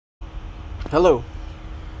Hello.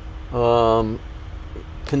 Um,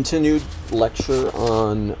 Continued lecture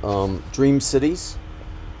on Dream Cities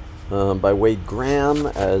by Wade Graham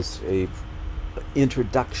as a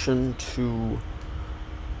introduction to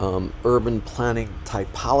urban planning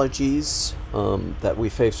typologies that we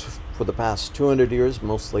face for the past 200 years,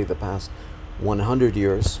 mostly the past 100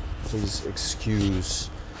 years. Please excuse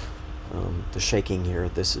the shaking here.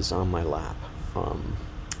 This is on my lap.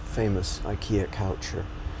 Famous IKEA couch here.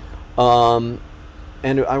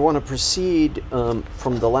 And I want to proceed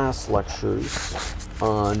from the last lectures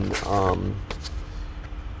on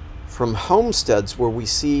from homesteads, where we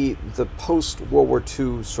see the post-World War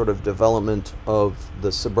II sort of development of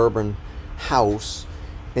the suburban house.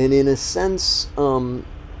 And in a sense,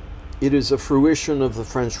 it is a fruition of the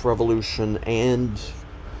French Revolution and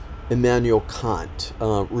Immanuel Kant,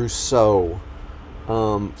 Rousseau,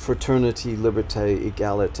 fraternity, liberté,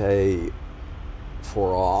 égalité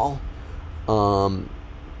for all.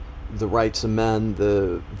 The rights of men,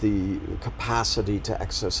 the capacity to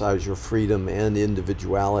exercise your freedom and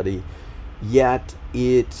individuality, yet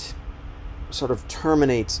it sort of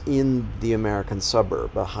terminates in the American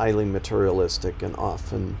suburb, a highly materialistic and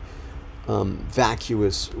often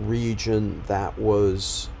vacuous region that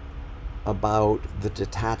was about the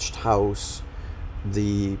detached house,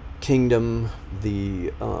 the kingdom,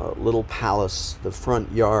 the little palace, the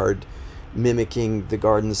front yard, mimicking the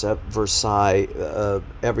gardens at Versailles,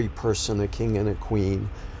 every person a king and a queen,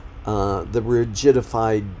 the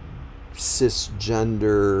rigidified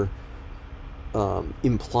cisgender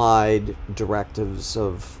implied directives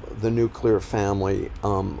of the nuclear family.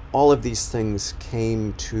 All of these things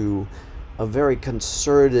came to a very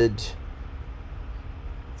concerted,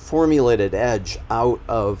 formulated edge out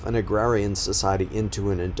of an agrarian society into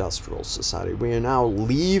an industrial society. We are now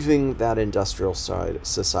leaving that industrial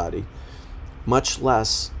society, much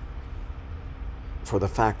less for the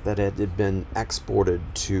fact that it had been exported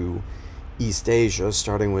to East Asia,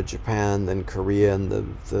 starting with Japan, then Korea and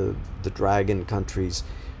the dragon countries,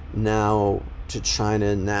 now to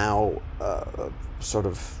China, now sort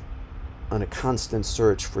of on a constant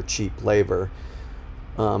search for cheap labor,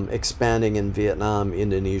 expanding in Vietnam,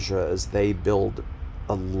 Indonesia, as they build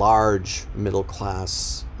a large middle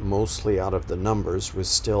class, mostly out of the numbers, with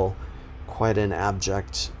still quite an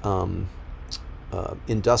abject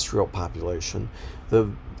industrial population.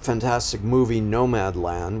 The fantastic movie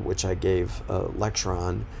Nomadland, which I gave a lecture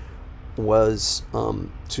on, was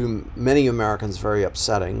to many Americans very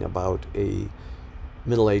upsetting, about a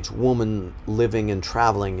middle-aged woman living and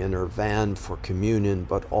traveling in her van for communion,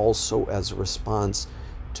 but also as a response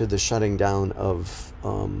to the shutting down of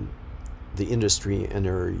the industry in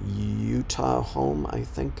her Utah home, I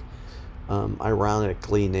think,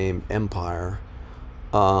 ironically named Empire.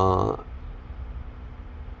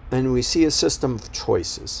 And we see a system of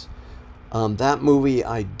choices. That movie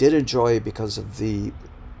I did enjoy because of the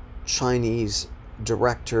Chinese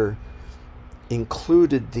director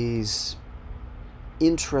included these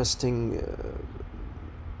interesting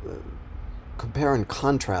compare and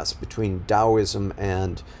contrast between Taoism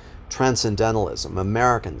and transcendentalism,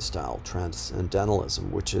 American-style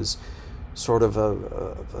transcendentalism, which is sort of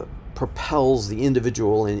propels the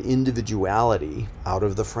individual and individuality out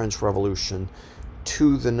of the French Revolution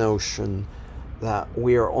to the notion that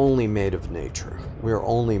we are only made of nature, we are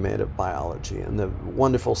only made of biology. And the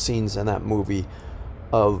wonderful scenes in that movie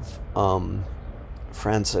of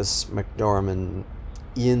Frances McDormand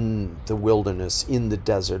in the wilderness, in the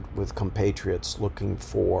desert, with compatriots looking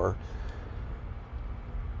for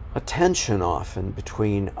attention, often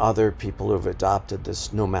between other people who have adopted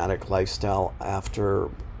this nomadic lifestyle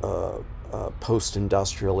after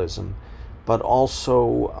post-industrialism, but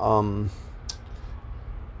also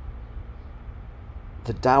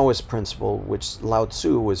the Taoist principle, which Lao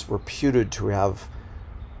Tzu was reputed to have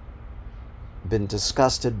been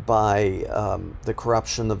disgusted by the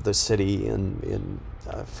corruption of the city in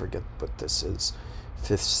I forget what this is,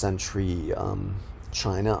 5th century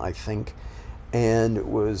China, I think,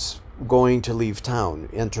 and was going to leave town,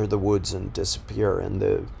 enter the woods and disappear. And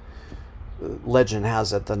the legend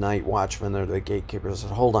has it the night watchman or the gatekeeper said,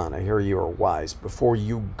 "Hold on, I hear you are wise. Before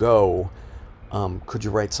you go, could you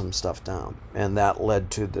write some stuff down?" And that led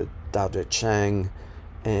to the Tao Te Ching,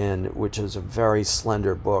 and which is a very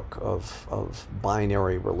slender book of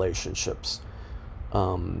binary relationships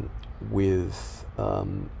with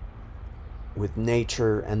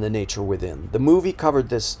nature and the nature within. The movie covered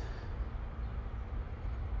this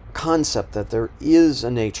concept that there is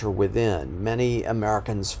a nature within. Many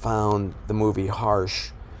Americans found the movie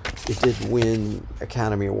harsh. It did win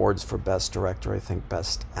Academy Awards for Best Director, I think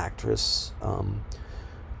Best Actress.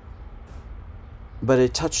 but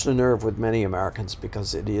it touched a nerve with many Americans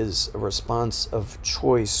because it is a response of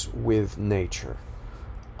choice with nature.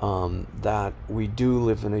 That we do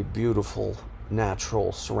live in a beautiful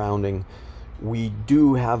natural surrounding. We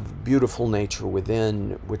do have beautiful nature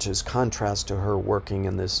within, which is contrast to her working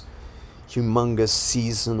in this humongous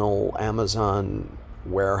seasonal Amazon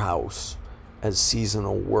warehouse as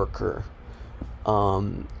seasonal worker.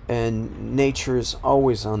 And nature is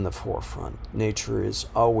always on the forefront. Nature is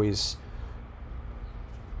always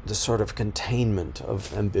the sort of containment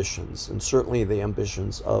of ambitions, and certainly the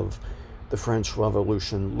ambitions of the French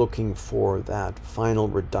Revolution, looking for that final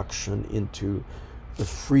reduction into the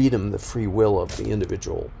freedom, the free will of the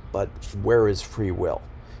individual. But where is free will?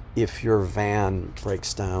 If your van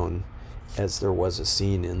breaks down, as there was a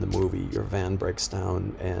scene in the movie, your van breaks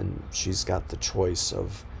down and she's got the choice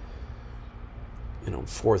of,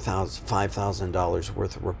 $4,000, $5,000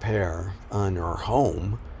 worth of repair on her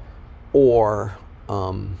home, or,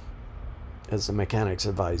 as the mechanics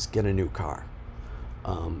advise, get a new car.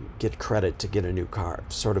 Get credit to get a new car,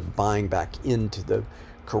 sort of buying back into the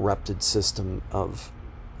corrupted system of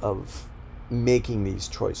making these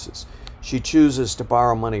choices. She chooses to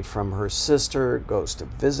borrow money from her sister, goes to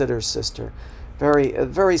visit her sister. A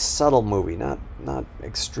very subtle movie, not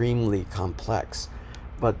extremely complex,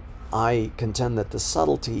 but I contend that the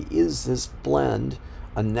subtlety is this blend,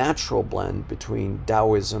 a natural blend between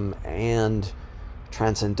Taoism and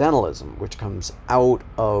Transcendentalism, which comes out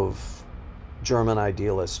of German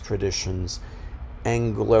idealist traditions,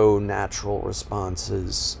 Anglo-natural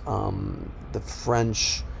responses, the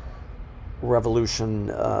French Revolution,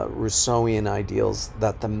 Rousseauian ideals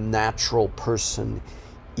that the natural person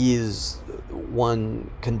is one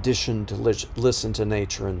conditioned to listen to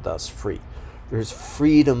nature and thus free. There's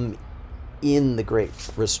freedom in the great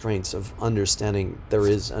restraints of understanding there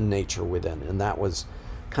is a nature within, and that was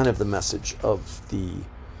kind of the message of the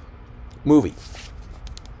movie.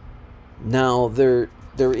 Now, there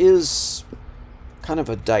is kind of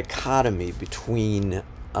a dichotomy between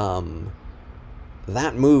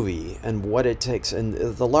that movie and what it takes, and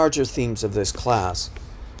the larger themes of this class.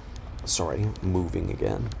 Sorry, moving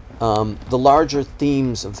again. The larger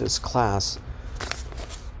themes of this class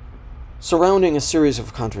surrounding a series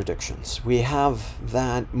of contradictions. We have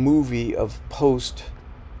that movie of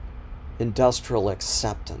post-industrial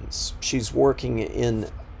acceptance. She's working in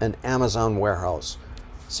an Amazon warehouse,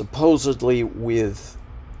 supposedly with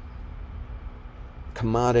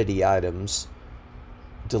commodity items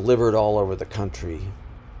delivered all over the country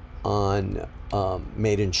on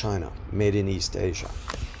made in China, made in East Asia.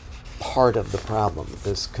 Part of the problem,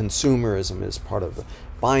 this consumerism is part of the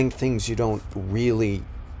buying things you don't really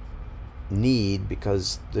need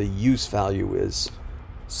because the use value is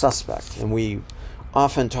suspect. And we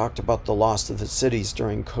often talked about the loss of the cities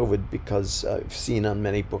during COVID because I've seen on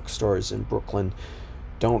many bookstores in Brooklyn,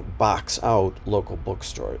 don't box out local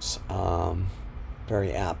bookstores.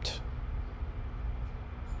 Very apt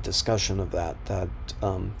discussion of that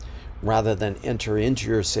rather than enter into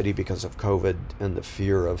your city because of COVID and the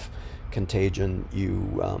fear of contagion,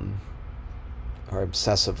 you are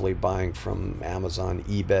obsessively buying from Amazon,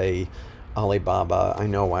 eBay, Alibaba. I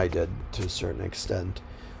know I did to a certain extent,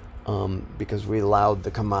 because we allowed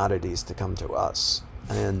the commodities to come to us.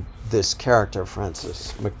 And this character,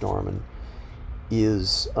 Frances McDormand,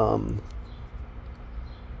 is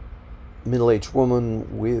middle-aged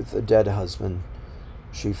woman with a dead husband.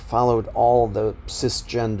 She followed all the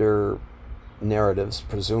cisgender narratives,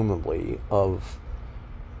 presumably, of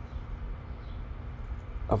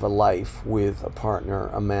a life with a partner,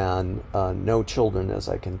 a man, no children as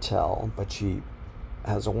I can tell, but she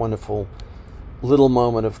has a wonderful little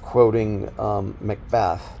moment of quoting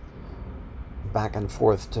Macbeth back and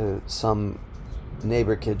forth to some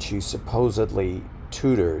neighbor kid she supposedly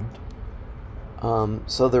tutored.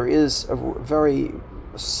 So there is a very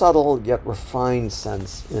subtle yet refined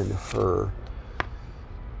sense in her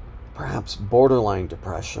perhaps borderline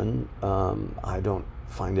depression. I don't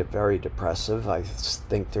find it very depressive. I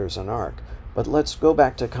think there's an arc. But let's go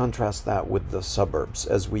back to contrast that with the suburbs.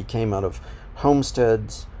 As we came out of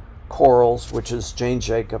homesteads, corals, which is Jane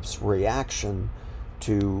Jacobs' reaction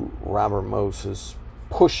to Robert Moses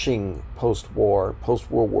pushing post-World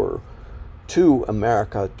War to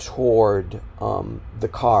America toward the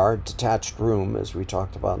car, detached room, as we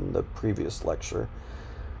talked about in the previous lecture,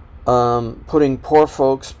 putting poor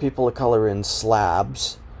folks, people of color, in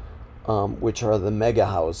slabs, which are the mega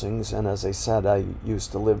housings. And as I said, I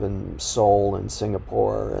used to live in Seoul and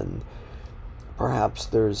Singapore, and perhaps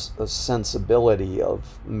there's a sensibility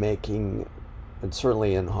of making, and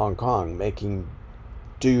certainly in Hong Kong, making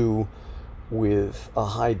do with a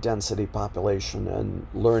high density population and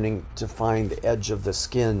learning to find the edge of the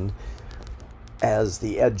skin as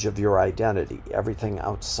the edge of your identity. Everything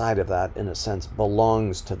outside of that, in a sense,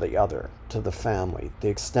 belongs to the other, to the family, the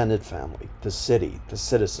extended family, the city, the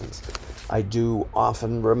citizens. I do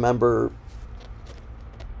often remember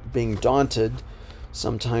being daunted,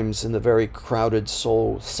 sometimes in the very crowded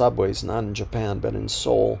Seoul subways, not in Japan, but in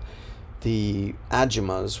Seoul. The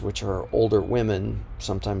ajumas, which are older women,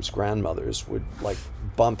 sometimes grandmothers, would like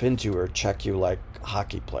bump into or check you like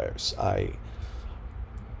hockey players. I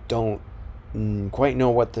don't quite know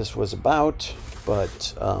what this was about,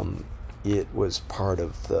 but it was part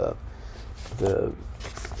of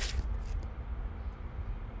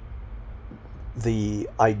the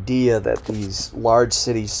idea that these large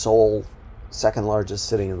cities, Seoul, second largest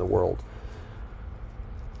city in the world,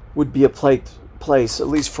 would be a place, at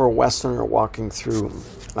least for a Westerner walking through,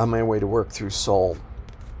 on my way to work through Seoul,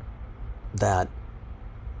 that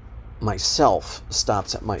myself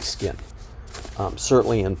stops at my skin.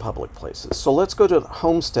 Certainly in public places. So let's go to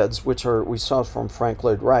homesteads, which are, we saw from Frank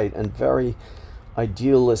Lloyd Wright, and very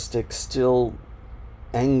idealistic, still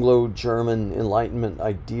Anglo-German Enlightenment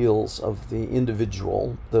ideals of the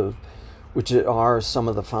individual, which are some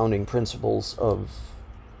of the founding principles of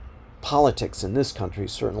politics in this country,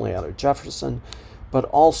 certainly out of Jefferson, but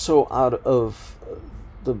also out of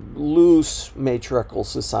the loose matriarchal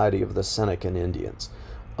society of the Senecan Indians.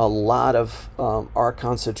 A lot of our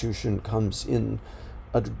Constitution comes in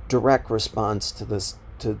a direct response to this,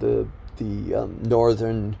 to the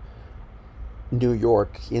northern New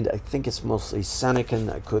York. I think it's mostly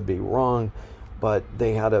Senecan. I could be wrong, but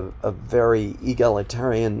they had a very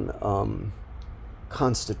egalitarian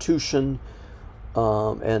constitution,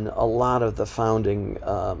 and a lot of the founding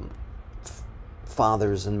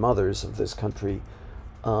fathers and mothers of this country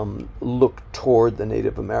looked toward the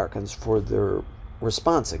Native Americans for their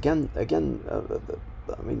response. Again, I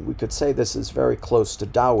mean, we could say this is very close to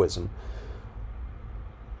Taoism.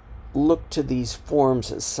 Look to these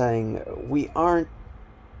forms as saying we aren't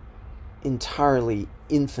entirely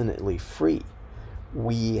infinitely free.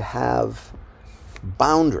 We have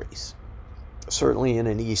boundaries. Certainly in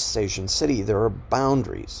an East Asian city, there are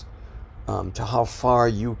boundaries to how far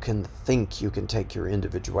you can think you can take your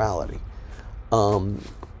individuality.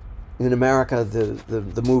 In America,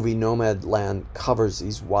 the movie Nomadland covers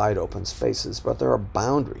these wide open spaces, but there are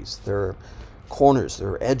boundaries, there are corners, there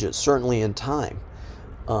are edges, certainly in time.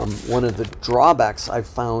 One of the drawbacks I've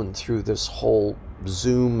found through this whole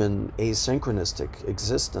Zoom and asynchronistic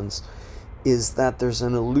existence is that there's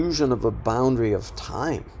an illusion of a boundary of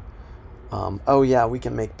time. Oh yeah, we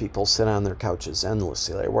can make people sit on their couches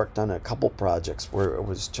endlessly. I worked on a couple projects where it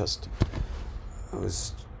was just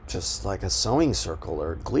like a sewing circle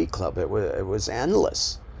or a glee club. It was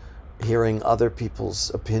endless, hearing other people's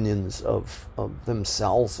opinions of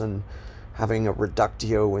themselves and having a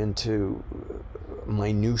reductio into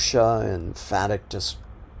minutia and phatic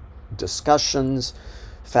discussions.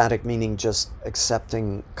 Phatic meaning just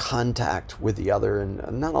accepting contact with the other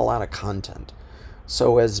and not a lot of content.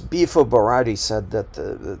 So as Bifo Berardi said, that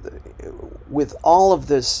with all of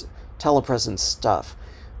this telepresence stuff,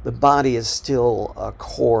 the body is still a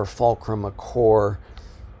core fulcrum, a core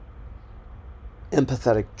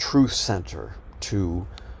empathetic truth center to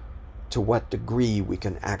what degree we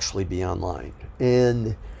can actually be online.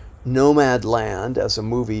 And Nomadland, as a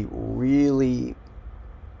movie, really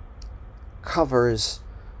covers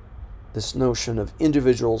this notion of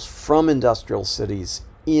individuals from industrial cities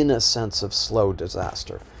in a sense of slow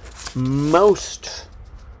disaster. Most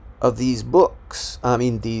of these books,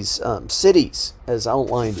 these cities, as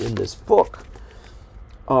outlined in this book,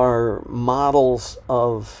 are models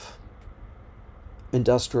of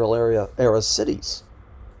industrial era cities,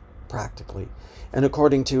 practically. And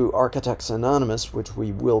according to Architects Anonymous, which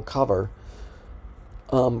we will cover,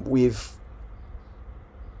 we've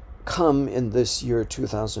come in this year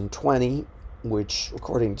 2020, which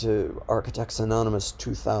according to Architects Anonymous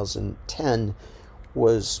 2010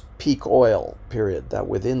 was peak oil period, that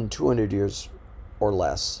within 200 years or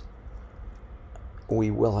less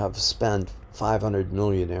we will have spent 500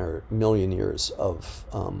 million years of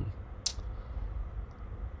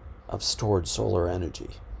stored solar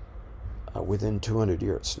energy within 200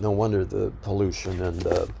 years. No wonder the pollution and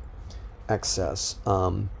the excess.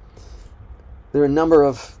 There are a number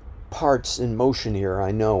of parts in motion here,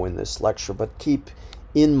 I know, in this lecture, but keep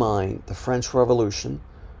in mind the French Revolution,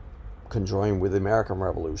 conjoined with the American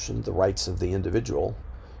Revolution, the rights of the individual,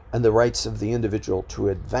 and the rights of the individual to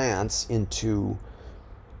advance into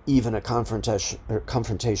even a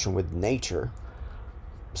confrontation with nature,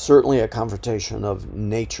 certainly a confrontation of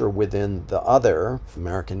nature within the other,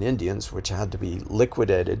 American Indians, which had to be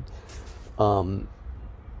liquidated, um,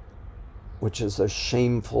 which is a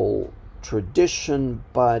shameful tradition,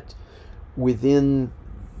 but within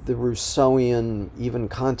the Rousseauian, even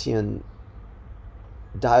Kantian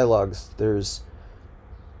dialogues, there's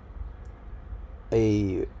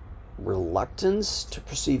a reluctance to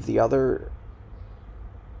perceive the other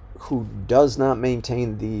who does not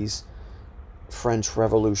maintain these French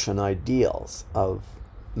Revolution ideals of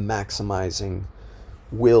maximizing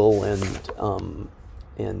will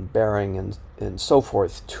and bearing and so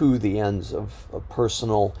forth to the ends of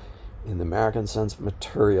personal, in the American sense,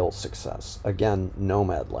 material success. Again,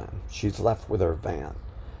 nomad land. She's left with her van,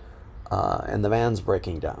 and the van's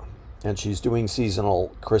breaking down, and she's doing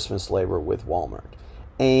seasonal Christmas labor with Walmart,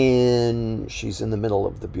 and she's in the middle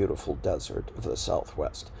of the beautiful desert of the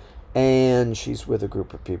Southwest, and she's with a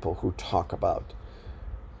group of people who talk about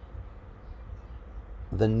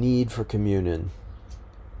the need for communion,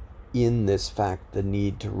 in this fact, the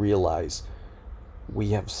need to realize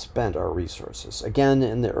we have spent our resources. Again,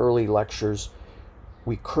 in the early lectures,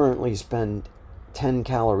 we currently spend 10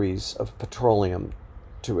 calories of petroleum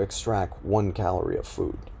to extract 1 calorie of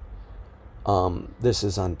food. This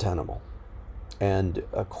is untenable, and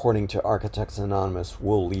according to Architects Anonymous,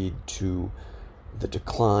 will lead to the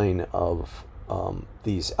decline of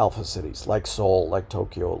these alpha cities like Seoul, like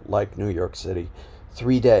Tokyo, like New York City.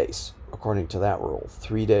 3 days, according to that rule,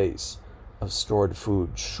 3 days of stored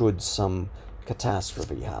food should some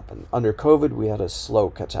catastrophe happen. Under COVID, we had a slow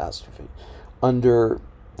catastrophe. Under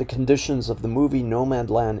the conditions of the movie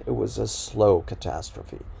Nomadland, it was a slow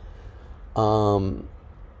catastrophe.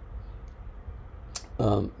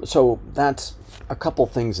 So that's a couple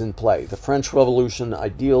things in play. The French Revolution,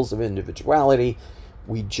 ideals of individuality.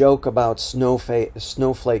 We joke about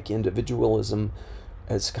snowflake individualism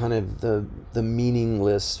as kind of the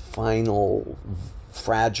meaningless, final,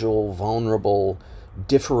 fragile, vulnerable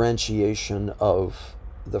differentiation of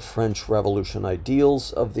the French Revolution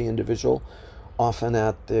ideals of the individual, often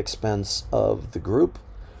at the expense of the group.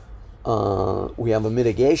 We have a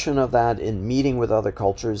mitigation of that in meeting with other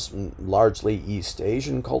cultures, largely East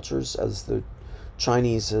Asian cultures, as the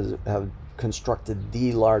Chinese have constructed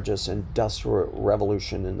the largest industrial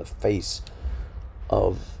revolution in the face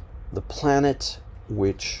of the planet,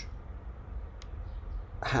 which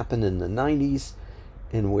happened in the 90s,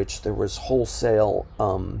 in which there was wholesale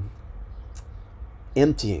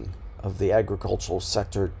emptying of the agricultural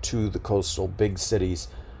sector to the coastal big cities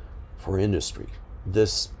for industry.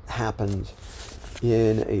 This happened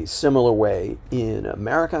in a similar way in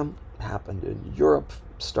America, happened in Europe,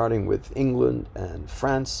 starting with England and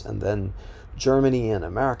France, and then Germany and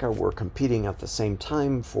America were competing at the same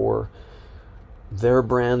time for their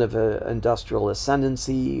brand of industrial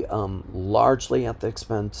ascendancy, largely at the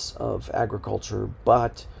expense of agriculture,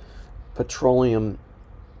 but petroleum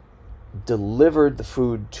delivered the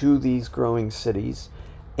food to these growing cities,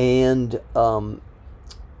 and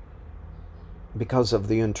because of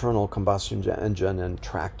the internal combustion engine and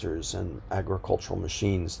tractors and agricultural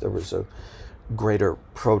machines, there was a greater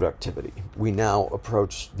productivity. We now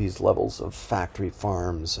approach these levels of factory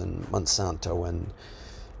farms and Monsanto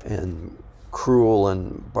and cruel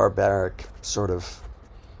and barbaric sort of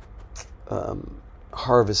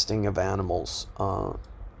harvesting of animals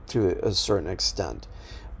to a certain extent.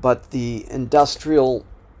 But the industrial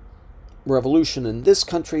revolution in this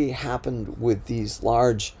country happened with these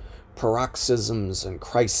large paroxysms and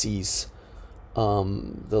crises.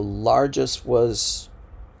 The largest was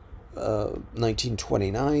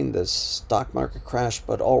 1929, the stock market crash,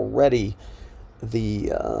 but already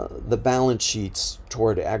the balance sheets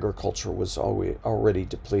toward agriculture was already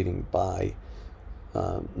depleting by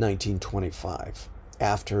 1925,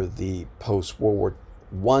 after the post-World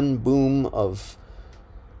War I boom of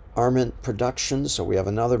armament production. So we have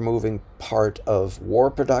another moving part of war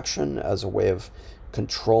production as a way of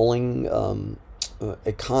controlling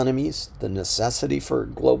economies, the necessity for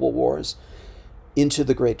global wars, into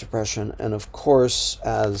the Great Depression. And of course,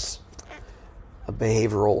 as a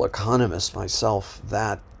behavioral economist myself,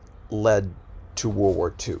 that led to World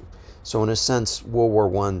War II. So in a sense, World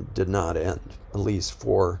War I did not end, at least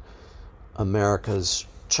for America's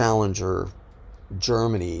challenger,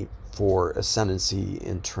 Germany, for ascendancy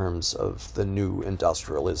in terms of the new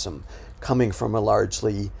industrialism coming from a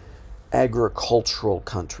largely agricultural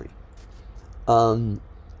country.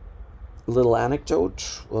 Little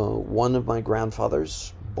anecdote, one of my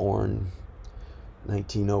grandfathers, born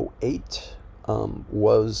 1908,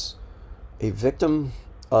 was a victim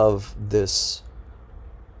of this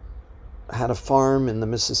had a farm in the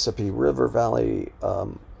Mississippi River Valley,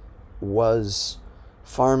 was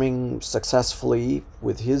farming successfully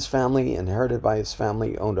with his family, inherited by his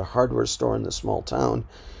family, owned a hardware store in the small town.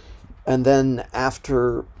 And then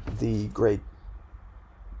after the Great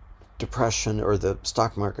Depression, or the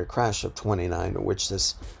stock market crash of 29, in which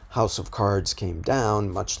this house of cards came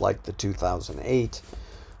down, much like the 2008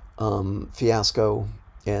 fiasco,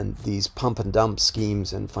 and these pump and dump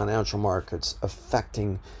schemes in financial markets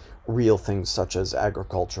affecting real things such as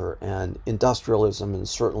agriculture and industrialism, and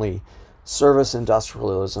certainly service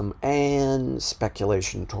industrialism and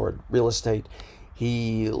speculation toward real estate,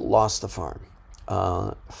 he lost the farm.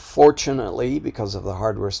 Fortunately, because of the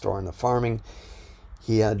hardware store and the farming,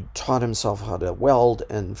 he had taught himself how to weld,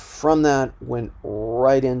 and from that went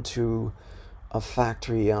right into a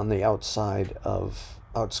factory on the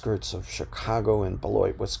outskirts of Chicago in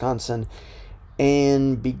Beloit, Wisconsin,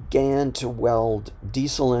 and began to weld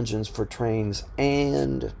diesel engines for trains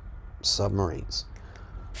and submarines.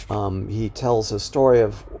 He tells a story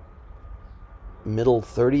of middle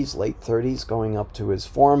 30s, late 30s, going up to his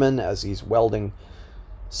foreman as he's welding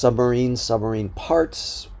submarine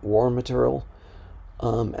parts, war material,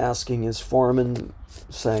 asking his foreman,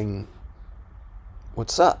 saying,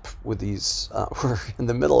 "What's up with these? We're in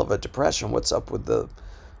the middle of a depression. What's up with the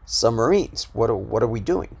submarines? What are we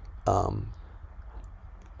doing?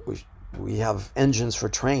 We have engines for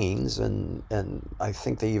trains, and I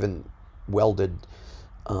think they even welded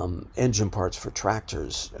engine parts for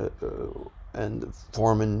tractors." And the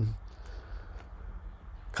foreman,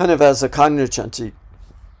 kind of as a cognoscenti,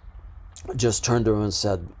 just turned to him and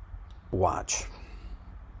said, "Watch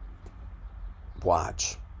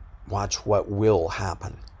what will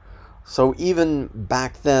happen." So even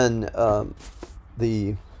back then,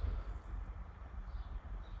 the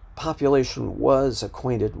population was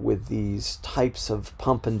acquainted with these types of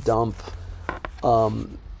pump and dump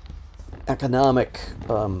economic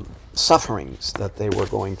sufferings that they were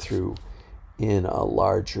going through in a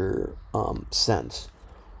larger sense.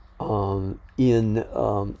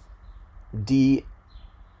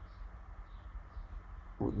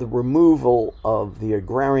 The removal of the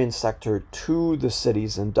agrarian sector to the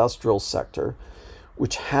city's industrial sector,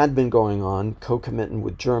 which had been going on concomitant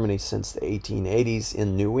with Germany since the 1880s,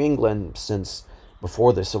 in New England since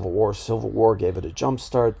before the Civil War. Civil War gave it a jump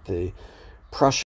start. The Prussian